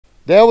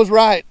Dale was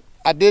right.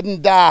 I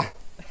didn't die.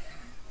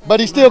 But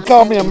he still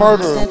called me a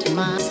murderer.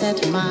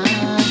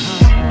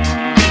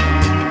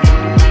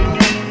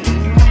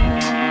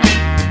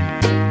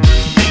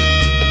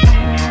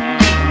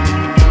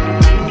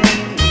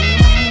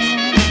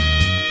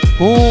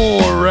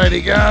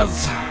 Alrighty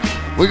guys,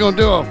 we're gonna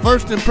do a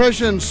first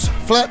impressions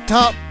flat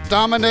top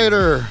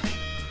Dominator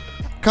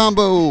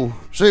combo.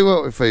 See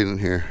what we're feeling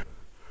here.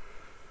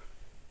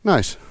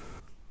 Nice.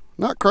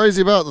 Not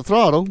crazy about the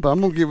throttle, but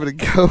I'm gonna give it a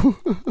go.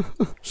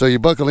 So you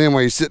buckle in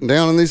while you're sitting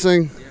down in these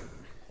things? Yeah.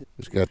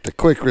 It's got the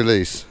quick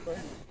release.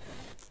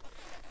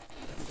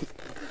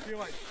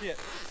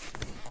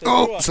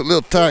 Oh, it's a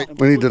little tight.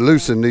 We need to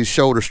loosen these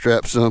shoulder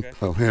straps some. Okay.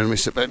 Oh, here, let me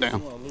sit back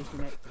down.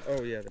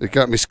 Oh, yeah. It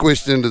got me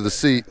squished into the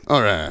seat.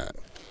 All right.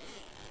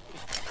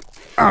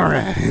 All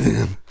right,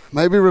 then.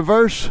 Maybe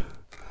reverse,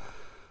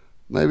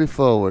 maybe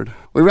forward.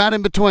 We're right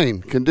in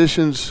between.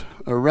 Conditions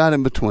are right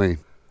in between.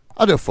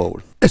 I'll do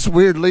forward. It's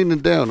weird leaning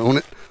down on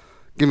it.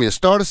 Give me a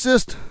start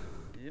assist.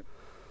 Yep.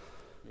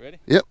 You ready?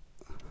 Yep.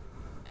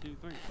 2,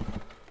 3.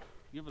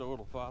 Give it a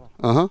little throttle.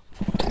 Uh-huh.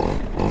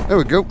 There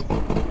we go.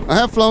 I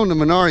have flown the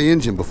Minari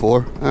engine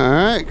before. All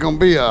right, gonna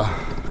be a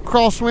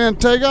crosswind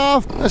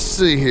takeoff. Let's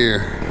see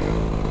here.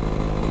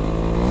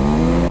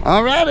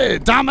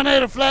 Alrighty,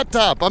 Dominator flat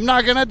top. I'm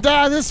not gonna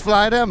die this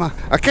flight, am I?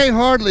 I can't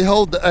hardly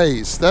hold the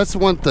A's. That's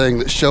one thing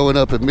that's showing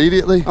up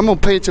immediately. I'm gonna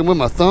pinch him with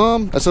my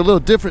thumb. That's a little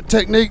different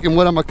technique than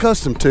what I'm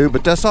accustomed to,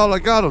 but that's all I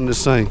got on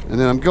this thing. And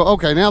then I'm go.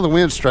 Okay, now the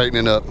wind's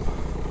straightening up.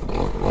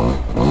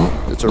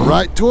 It's a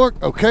right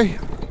torque. Okay,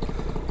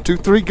 2,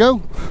 3,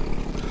 go.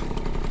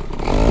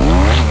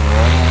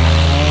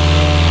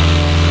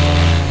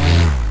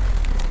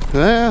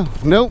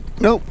 Nope,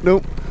 nope,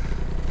 nope.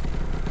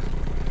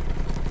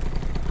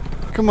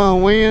 Come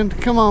on,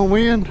 wind. Come on,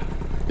 wind.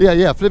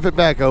 Yeah, flip it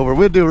back over.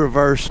 We'll do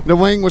reverse. The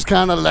wing was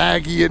kind of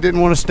laggy. It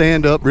didn't want to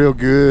stand up real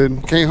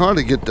good. Can't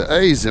hardly get the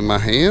A's in my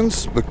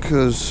hands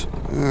because,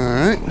 all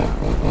right.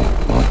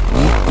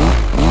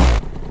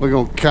 We're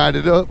going to kite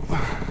it up.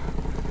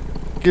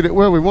 Get it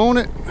where we want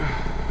it.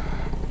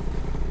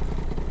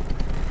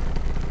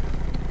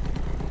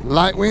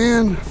 Light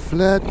wind,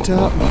 flat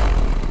top.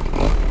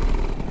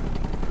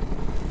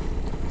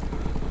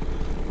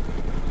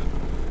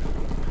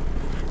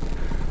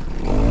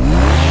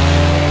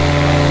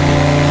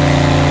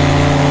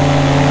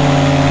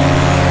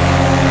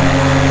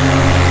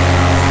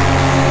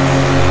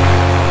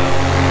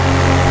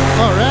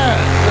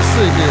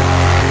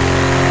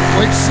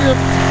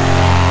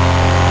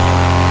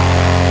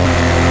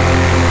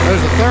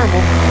 There's a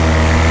thermal.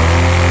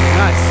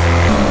 Nice.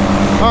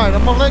 Alright,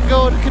 I'm gonna let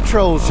go of the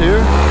controls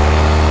here.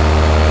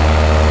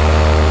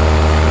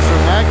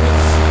 Some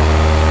magnets.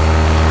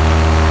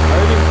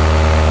 Maybe.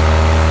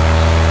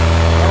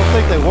 I don't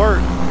think they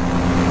work.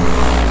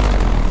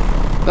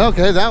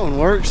 Okay, that one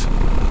works.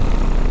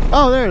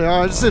 Oh, there they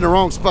are. It's in the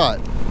wrong spot.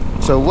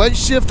 So weight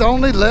shift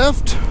only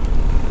left.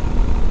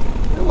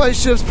 The weight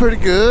shift's pretty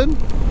good.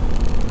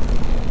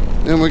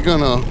 And we're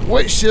gonna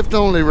weight shift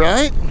only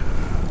right.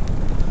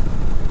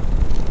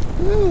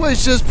 And weight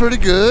shift's pretty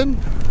good.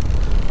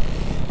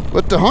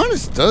 But the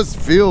harness does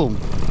feel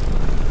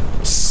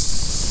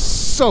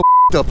so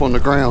up on the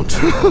ground.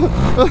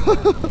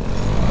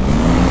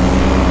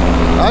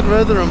 I'd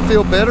rather them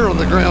feel better on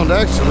the ground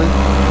actually.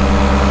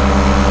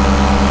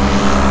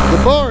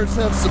 The bars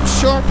have some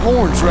sharp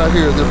horns right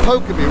here. They're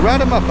poking me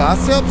right in my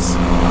biceps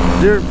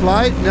during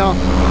flight. Now,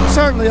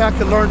 certainly I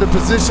can learn to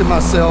position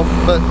myself,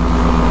 but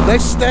they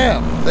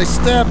stab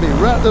me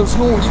right, those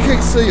horns. You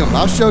can't see them.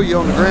 I'll show you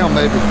on the ground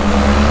maybe.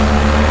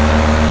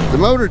 The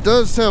motor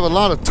does have a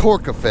lot of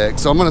torque effect,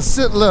 so I'm gonna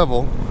sit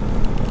level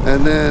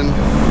and then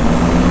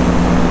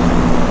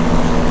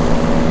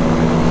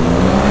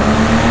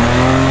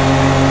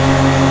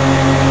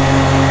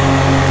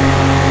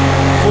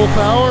full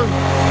power.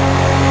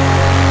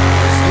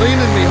 It's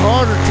leaning me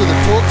harder to the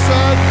torque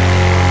side.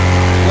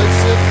 Let's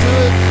shift to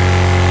it.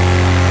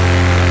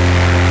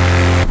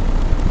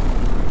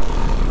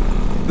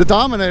 The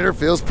Dominator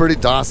feels pretty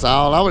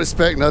docile. I would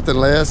expect nothing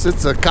less.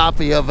 It's a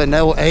copy of an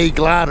OA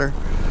glider.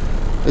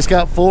 It's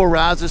got 4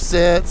 riser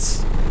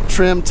sets,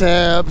 trim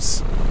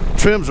tabs.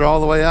 Trims are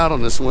all the way out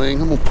on this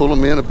wing. I'm gonna pull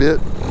them in a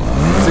bit.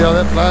 See how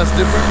that flies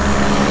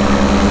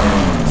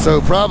different? So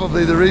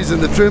probably the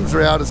reason the trims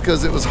are out is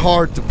because it was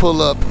hard to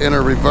pull up in a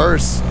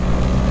reverse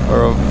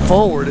or a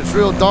forward. It's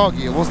real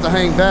doggy. It wants to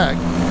hang back.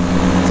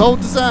 It's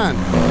old design.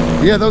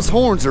 Yeah, those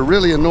horns are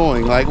really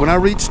annoying. Like when I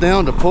reach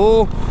down to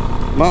pull,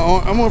 my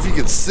arm, I don't know if you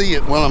can see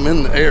it while I'm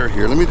in the air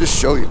here. Let me just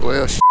show you.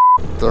 Well,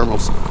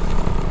 thermals.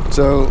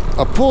 So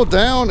I pull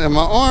down and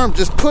my arm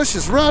just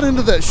pushes right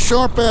into that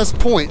sharp ass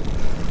point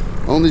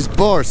on these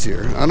bars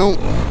here. I don't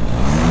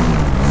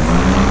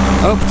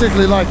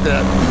particularly like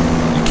that.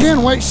 You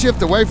can weight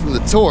shift away from the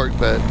torque,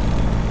 but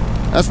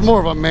that's more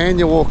of a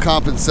manual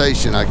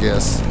compensation, I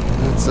guess.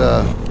 It's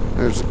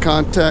there's a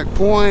contact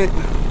point.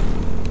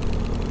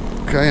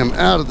 Okay, I'm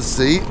out of the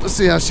seat. Let's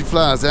see how she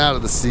flies out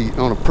of the seat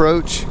on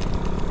approach.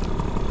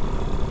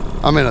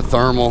 I'm in a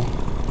thermal.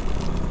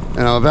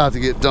 and I'm about to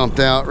get dumped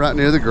out right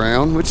near the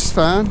ground, which is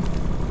fine.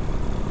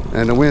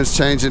 And the wind's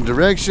changing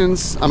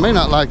directions. I may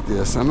not like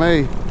this. Am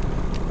I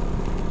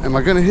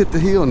gonna hit the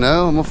hill?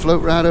 No, I'm gonna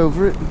float right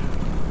over it.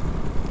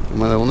 I'm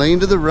gonna lean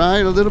to the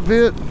right a little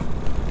bit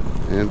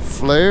and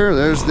flare.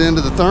 There's the end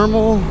of the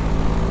thermal.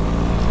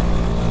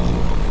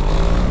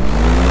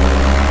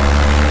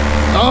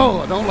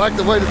 Oh, I don't like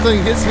the way the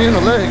thing hits me in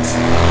the legs.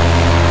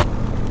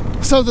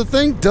 So the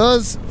thing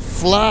does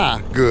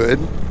fly good,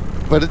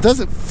 but it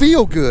doesn't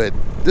feel good.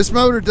 This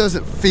motor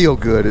doesn't feel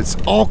good. It's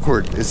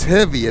awkward, it's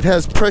heavy, it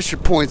has pressure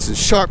points and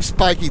sharp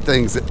spiky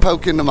things that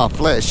poke into my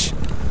flesh.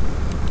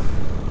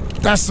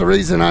 That's the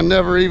reason I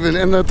never even,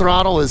 and the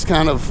throttle is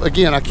kind of,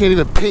 again, I can't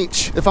even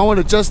pinch. If I want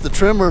to adjust the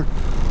trimmer,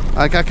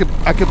 like I could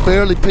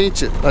barely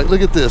pinch it. Like,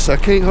 look at this, I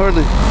can't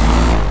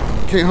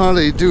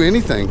hardly do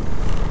anything.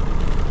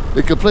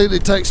 It completely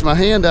takes my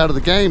hand out of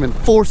the game and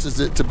forces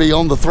it to be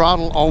on the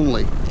throttle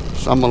only.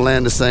 So I'm gonna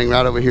land this thing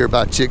right over here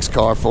by Chick's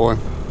car for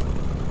him,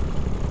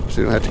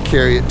 so you don't have to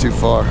carry it too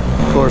far.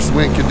 Of course,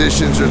 wind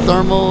conditions are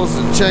thermals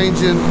and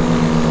changing.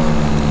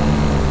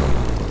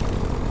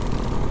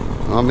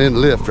 I'm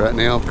in lift right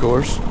now, of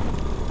course.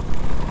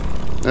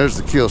 There's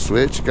the kill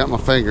switch. Got my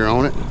finger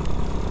on it,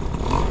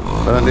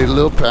 but I need a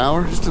little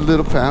power, just a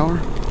little power.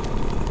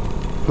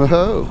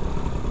 Whoa!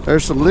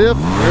 There's some lift.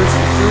 There's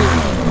some shit.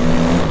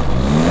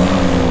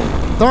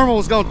 Thermal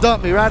was gonna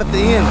dump me right at the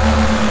end.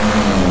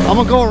 I'm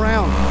gonna go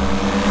around.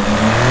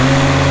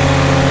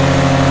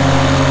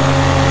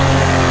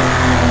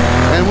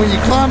 And when you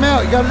climb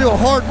out, you gotta do a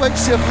hard weight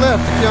shift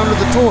left to counter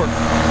the torque,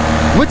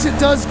 which it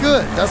does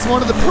good. That's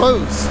one of the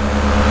pros.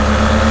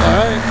 All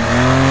right.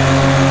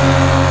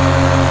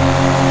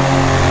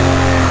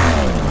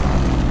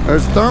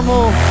 There's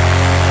thermal.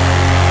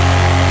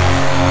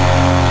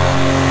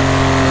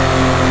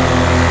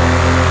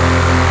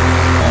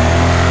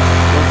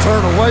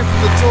 Turn away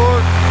from the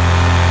torque.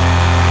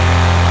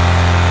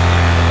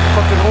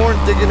 Fucking horn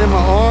digging in my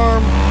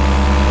arm.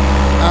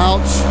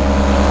 Ouch.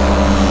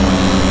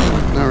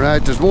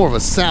 Alright, there's more of a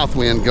south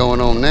wind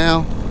going on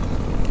now.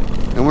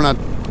 And when I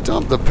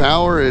dump the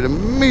power, it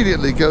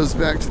immediately goes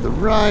back to the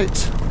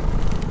right.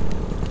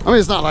 I mean,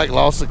 it's not like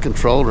loss of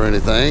control or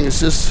anything. It's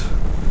just,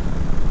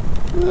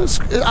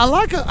 I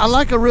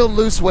like a real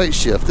loose weight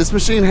shift. This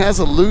machine has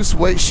a loose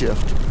weight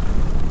shift.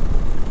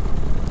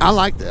 I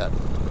like that.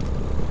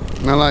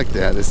 I like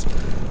that.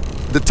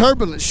 The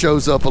turbulence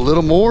shows up a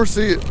little more.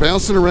 See it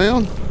bouncing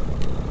around?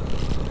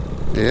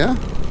 Yeah.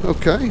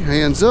 Okay.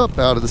 Hands up,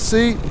 out of the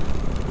seat.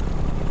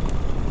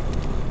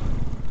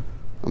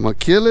 I'm gonna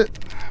kill it.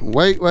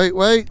 Wait, wait,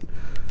 wait.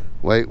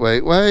 Wait,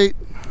 wait, wait.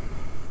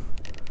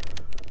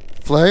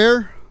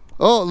 Flare.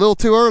 Oh, a little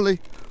too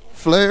early.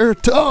 Flare.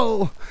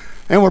 Oh.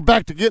 And we're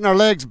back to getting our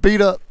legs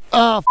beat up.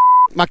 Oh,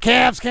 my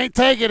calves can't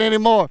take it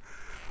anymore.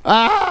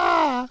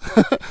 Ah.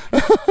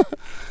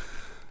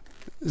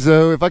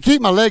 So if I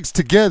keep my legs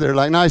together,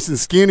 like nice and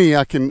skinny,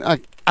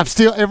 I'm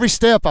still, every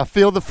step I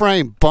feel the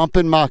frame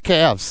bumping my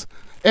calves.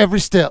 Every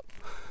step.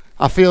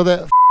 I feel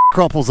that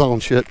crumple zone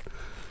shit.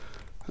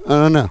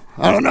 I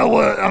don't know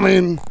what, I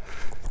mean,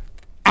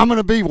 I'm going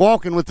to be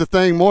walking with the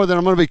thing more than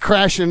I'm going to be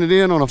crashing it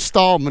in on a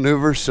stall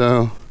maneuver,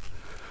 so.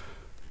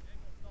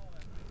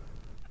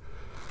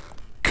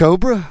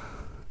 Cobra.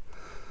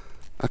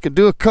 I could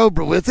do a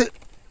Cobra with it.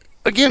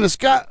 Again, it's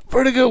got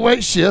pretty good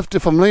weight shift.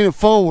 If I'm leaning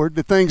forward,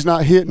 the thing's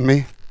not hitting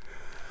me.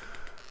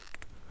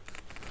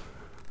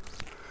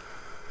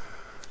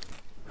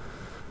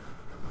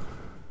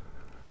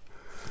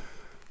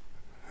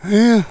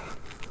 Yeah.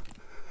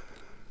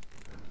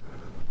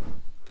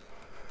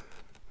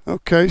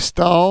 Okay,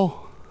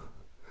 stall.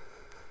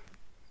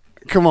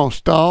 Come on,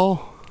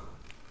 stall.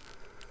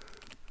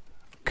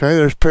 Okay,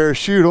 there's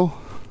parachutal.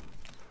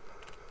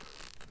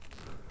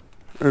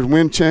 There's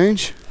wind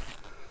change.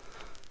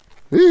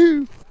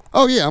 Woo.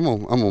 Oh yeah, I'm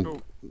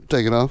gonna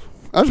take it off.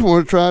 I just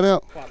wanted to try it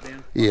out.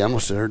 Yeah, I'm gonna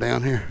sit her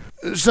down here.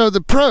 So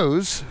the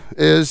pros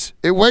is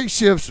it weight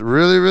shifts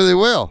really, really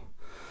well.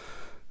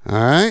 All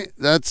right,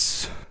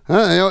 that's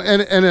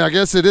and I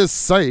guess it is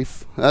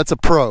safe. That's a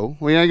pro.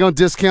 We ain't gonna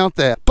discount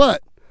that.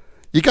 But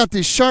you got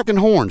these sharpened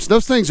horns.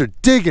 Those things are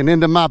digging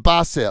into my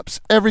biceps.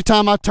 Every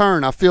time I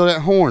turn, I feel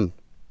that horn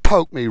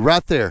poke me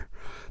right there.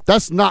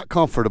 That's not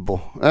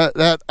comfortable.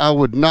 That I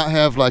would not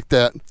have like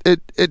that.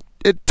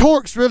 It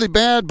torques really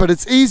bad, but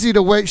it's easy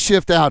to weight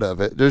shift out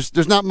of it.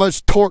 There's not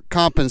much torque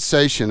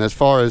compensation as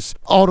far as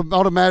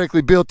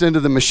automatically built into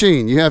the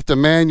machine. You have to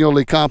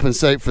manually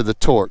compensate for the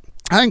torque.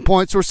 Hang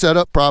points were set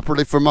up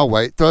properly for my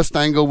weight. Thrust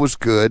angle was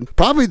good.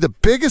 Probably the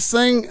biggest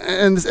thing,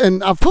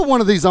 and I've put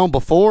one of these on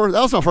before. That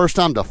was my first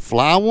time to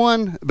fly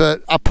one,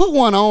 but I put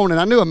one on and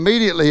I knew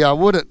immediately I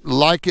wouldn't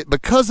like it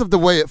because of the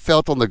way it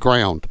felt on the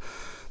ground.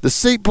 The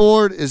seat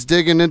board is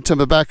digging into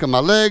the back of my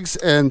legs,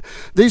 and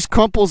these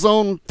crumple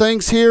zone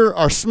things here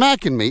are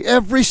smacking me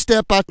every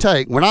step I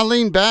take. When I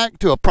lean back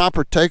to a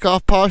proper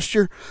takeoff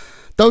posture,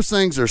 those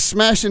things are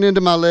smashing into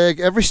my leg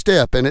every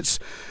step, and it's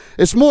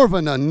more of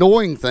an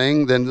annoying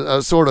thing than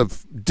a sort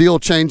of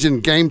deal-changing,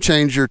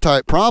 game-changer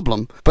type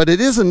problem, but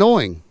it is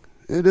annoying.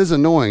 It is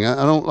annoying.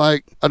 I don't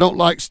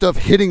like stuff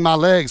hitting my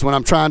legs when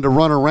I'm trying to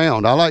run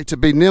around. I like to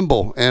be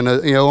nimble, and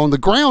you know, on the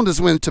ground is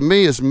when to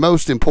me is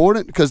most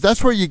important, because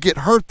that's where you get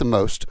hurt the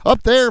most.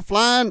 Up there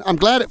flying, I'm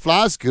glad it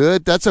flies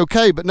good. That's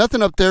okay, but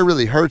nothing up there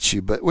really hurts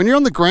you. But when you're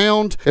on the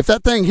ground, if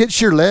that thing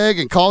hits your leg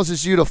and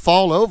causes you to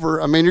fall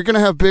over, I mean, you're going to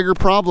have bigger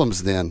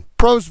problems then.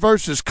 Pros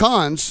versus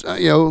cons,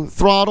 you know,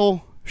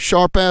 throttle,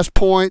 sharp ass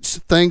points,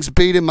 things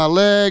beating my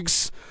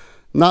legs,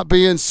 not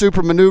being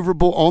super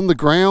maneuverable on the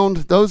ground.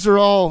 Those are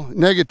all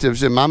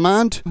negatives in my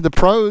mind. The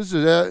pros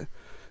are that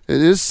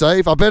it is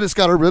safe. I bet it's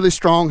got a really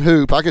strong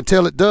hoop. I can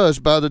tell it does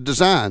by the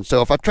design.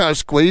 So if I try to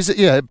squeeze it,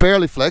 yeah, it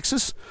barely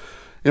flexes.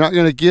 You're not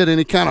going to get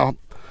any kind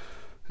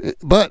of,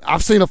 but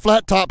I've seen a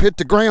flat top hit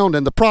the ground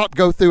and the prop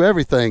go through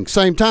everything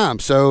same time.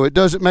 So it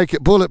doesn't make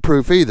it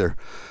bulletproof either.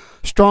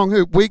 Strong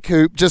hoop, weak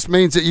hoop just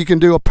means that you can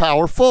do a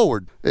power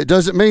forward. It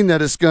doesn't mean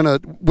that it's going to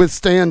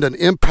withstand an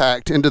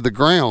impact into the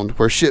ground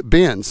where shit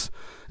bends.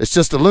 It's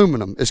just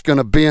aluminum. It's going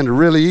to bend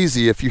really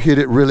easy if you hit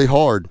it really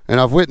hard. And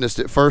I've witnessed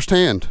it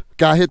firsthand.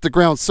 Guy hit the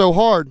ground so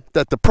hard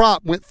that the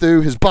prop went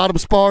through his bottom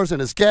spars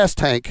and his gas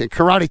tank and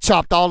karate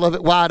chopped all of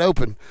it wide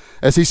open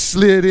as he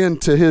slid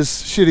into his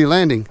shitty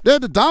landing. Yeah,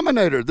 the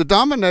Dominator,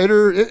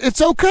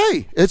 it's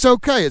okay. It's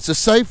okay. It's a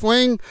safe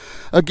wing.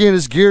 Again,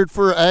 it's geared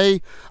for A.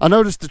 I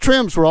noticed the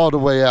trims were all the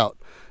way out.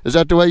 Is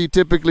that the way you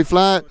typically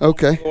fly it?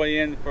 Okay. All the way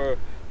in for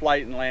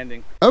flight and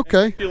landing.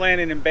 Okay. If you're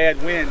landing in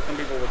bad wind, some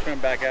people will trim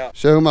back out.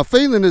 So my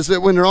feeling is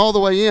that when they're all the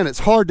way in, it's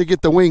hard to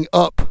get the wing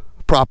up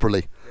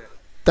properly. Yeah.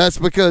 That's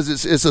because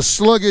it's a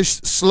sluggish,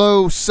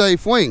 slow,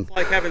 safe wing. It's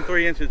like having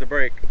 3 inches of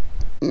brake.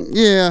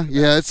 Yeah,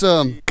 it's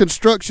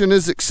construction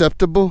is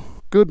acceptable.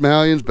 Good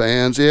mullions,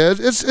 bands. Yeah,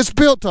 it's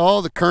built to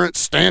all the current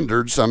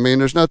standards. I mean,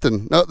 there's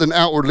nothing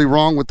outwardly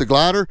wrong with the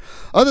glider,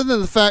 other than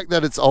the fact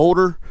that it's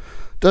older.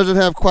 Doesn't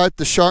have quite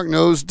the shark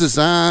nose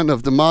design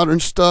of the modern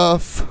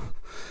stuff.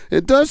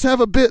 It does have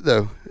a bit,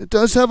 though. It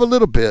does have a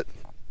little bit.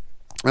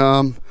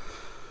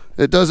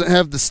 It doesn't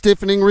have the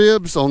stiffening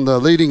ribs on the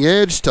leading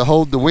edge to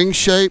hold the wing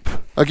shape.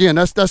 Again,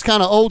 that's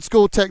kind of old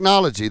school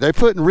technology. They're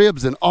putting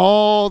ribs in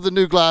all the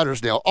new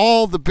gliders now.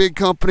 All the big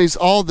companies,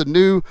 all the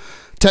new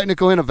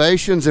technical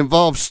innovations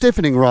involve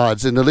stiffening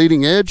rods in the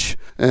leading edge,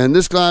 and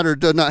this glider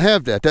does not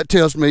have that. That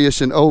tells me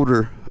it's an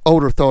older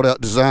thought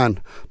out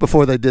design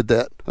before they did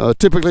that.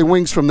 Typically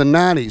wings from the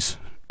 90s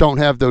don't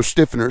have those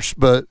stiffeners,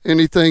 but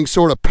anything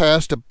sort of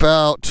past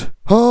about,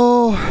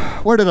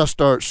 where did I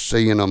start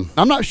seeing them?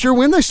 I'm not sure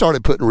when they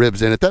started putting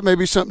ribs in it. That may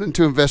be something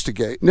to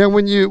investigate. Now,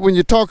 when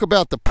you talk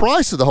about the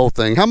price of the whole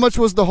thing, how much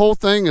was the whole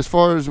thing as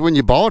far as when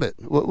you bought it?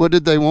 What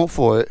did they want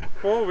for it?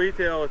 Full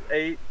retail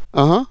is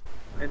 $8.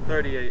 And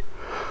 $38.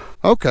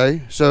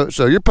 Okay, so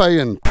you're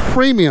paying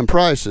premium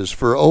prices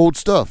for old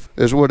stuff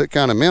is what it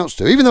kind of amounts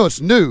to, even though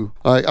it's new.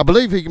 I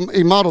believe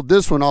he modeled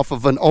this one off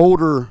of an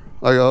older,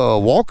 like a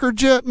Walker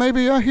jet,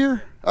 maybe, I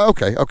hear.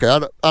 Okay,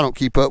 I don't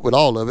keep up with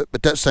all of it,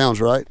 but that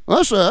sounds right.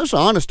 Well, that's an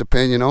honest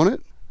opinion on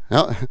it.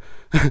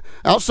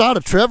 Outside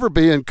of Trevor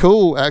being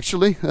cool,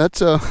 actually,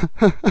 that's you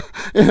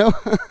know.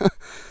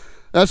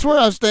 That's where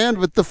I stand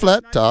with the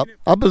flat top.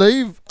 I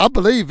believe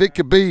it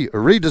could be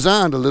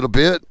redesigned a little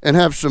bit and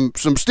have some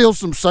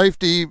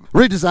safety.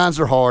 Redesigns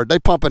are hard. They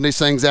pumping these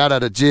things out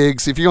of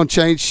jigs. If you're gonna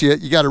change shit,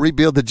 you got to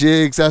rebuild the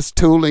jigs. That's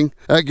tooling.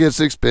 That gets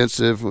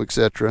expensive,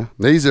 etc.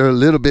 These are a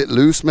little bit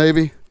loose,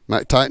 maybe.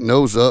 Might tighten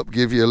those up,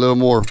 give you a little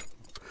more.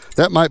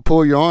 That might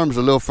pull your arms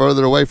a little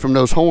further away from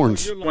those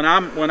horns. When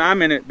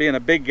I'm in it, being a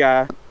big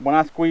guy, when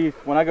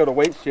I go to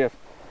weight shift,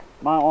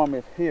 my arm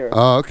is here.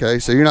 Oh, okay.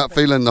 So you're not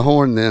feeling the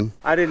horn then.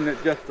 I didn't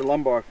adjust the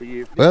lumbar for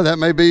you. Well, that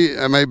may be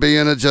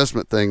an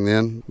adjustment thing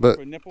then.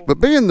 But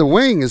being the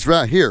wing is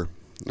right here.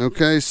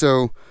 Okay,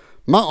 so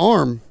my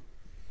arm,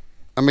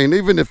 I mean,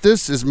 even if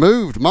this is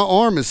moved, my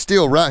arm is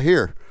still right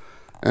here.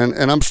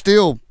 And I'm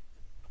still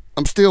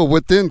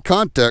within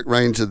contact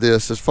range of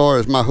this as far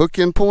as my hook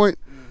in point.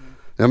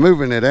 Now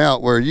moving it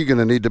out where you're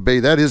gonna need to be,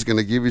 that is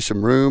gonna give you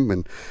some room.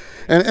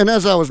 And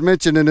as I was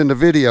mentioning in the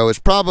video, it's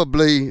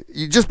probably,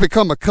 you just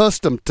become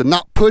accustomed to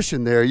not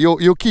pushing there.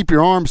 You'll keep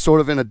your arm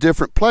sort of in a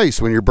different place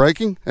when you're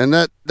braking, and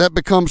that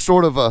becomes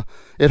sort of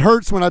it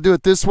hurts when I do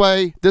it this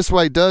way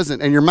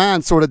doesn't, and your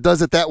mind sort of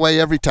does it that way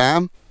every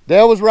time.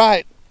 Dale was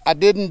right, I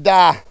didn't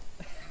die.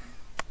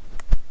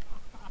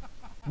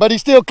 But he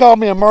still called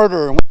me a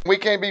murderer. We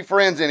can't be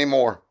friends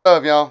anymore.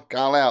 Love y'all,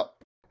 Kyle out.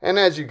 And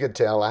as you could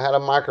tell, I had a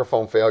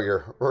microphone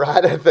failure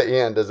right at the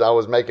end as I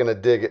was making a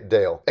dig at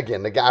Dale.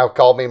 Again, the guy who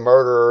called me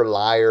murderer,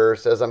 liar,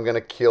 says I'm gonna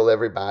kill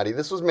everybody.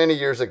 This was many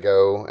years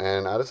ago,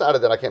 and I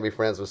decided that I can't be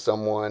friends with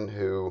someone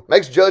who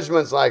makes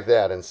judgments like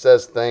that and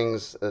says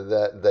things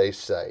that they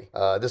say.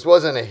 This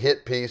wasn't a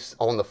hit piece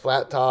on the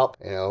flat top.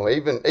 You know,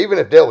 even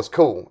if Dale was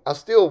cool, I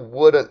still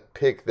wouldn't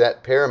pick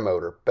that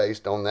Paramotor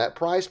based on that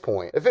price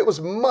point. If it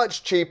was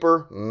much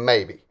cheaper,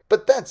 maybe.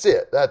 But that's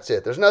it.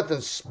 There's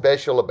nothing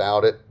special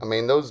about it. I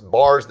mean, those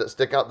bars that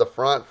stick out the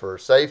front for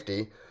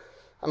safety,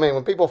 I mean,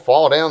 when people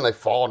fall down, they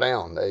fall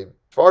down. As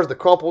far as the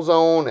crumple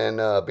zone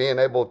and being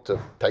able to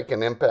take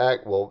an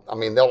impact, well, I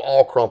mean, they'll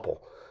all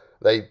crumple.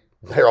 They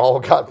they're all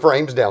got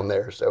frames down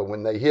there. So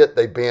when they hit,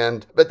 they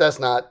bend. But that's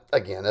not,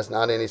 again, that's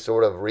not any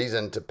sort of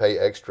reason to pay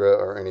extra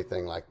or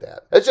anything like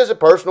that. It's just a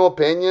personal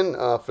opinion.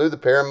 Flew the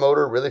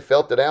Paramotor, really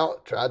felt it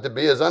out, tried to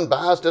be as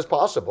unbiased as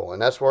possible,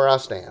 and that's where I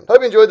stand. Hope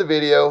you enjoyed the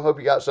video. Hope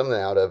you got something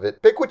out of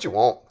it. Pick what you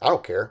want. I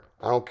don't care.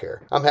 I don't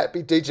care. I'm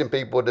happy teaching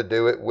people to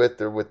do it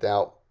with or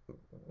without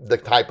the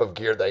type of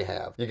gear they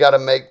have. You got to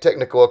make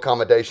technical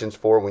accommodations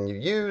for when you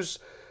use.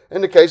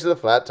 In the case of the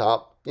flat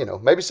top, you know,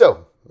 maybe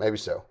so. Maybe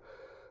so.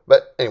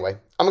 But anyway,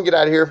 I'm going to get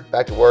out of here,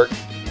 back to work.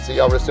 See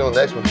y'all real soon on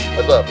the next one.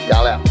 Much love.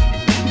 Kyle out.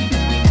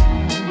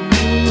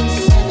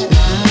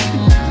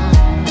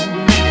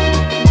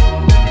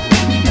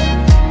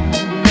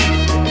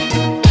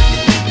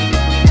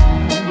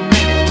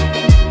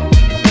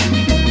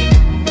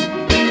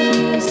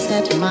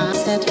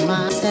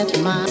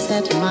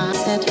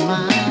 Set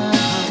my